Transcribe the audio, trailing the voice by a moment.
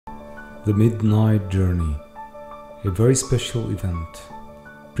The Midnight Journey, a very special event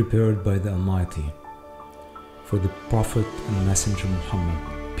prepared by the Almighty for the Prophet and Messenger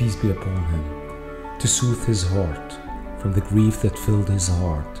Muhammad, peace be upon him, to soothe his heart from the grief that filled his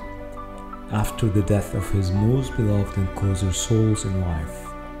heart after the death of his most beloved and closer souls in life,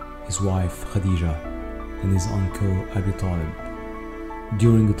 his wife Khadija and his uncle Abi Talib,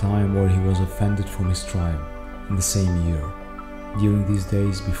 during the time where he was offended from his tribe in the same year, during these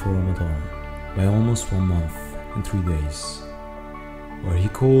days before Ramadan, by almost 1 month and 3 days, where he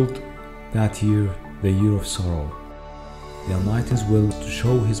called that year the year of sorrow. The Almighty's will to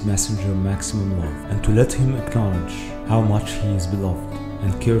show his messenger maximum love and to let him acknowledge how much he is beloved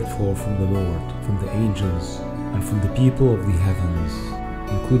and cared for from the Lord, from the angels, and from the people of the heavens,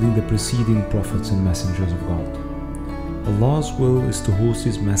 including the preceding prophets and messengers of God. Allah's will is to host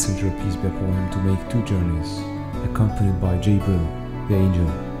his messenger, peace be upon him, to make 2 journeys, accompanied by GABREIL, the angel.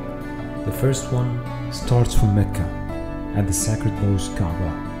 The first one starts from Mecca, at the sacred mosque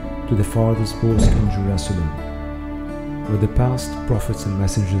Kaaba, to the farthest mosque in Jerusalem, where the past prophets and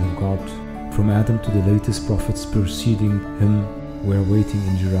messengers of God, from Adam to the latest prophets preceding him, were waiting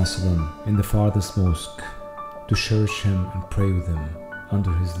in Jerusalem, in the farthest mosque, to cherish him and pray with him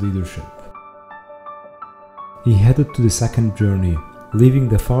under his leadership. He headed to the second journey, leaving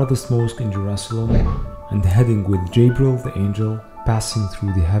the farthest mosque in Jerusalem and heading with GABREIL the angel, passing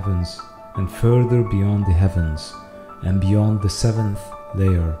through the heavens and further beyond the heavens and beyond the 7th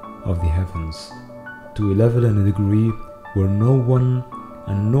layer of the heavens, to a level and a degree where no one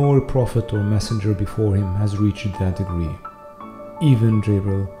and no prophet or messenger before him has reached that degree, even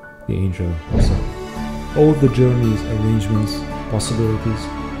GABREIL the angel himself. All the journey's arrangements, possibilities,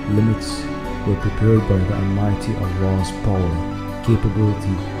 limits were prepared by the Almighty Allah's power,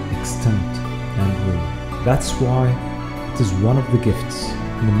 capability, extent, and will. That's why it is one of the gifts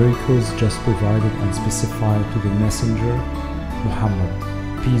and the miracles just provided and specified to the Messenger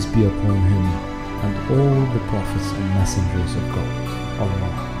Muhammad, peace be upon him, and all the prophets and messengers of God,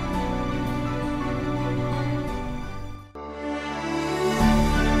 Allah.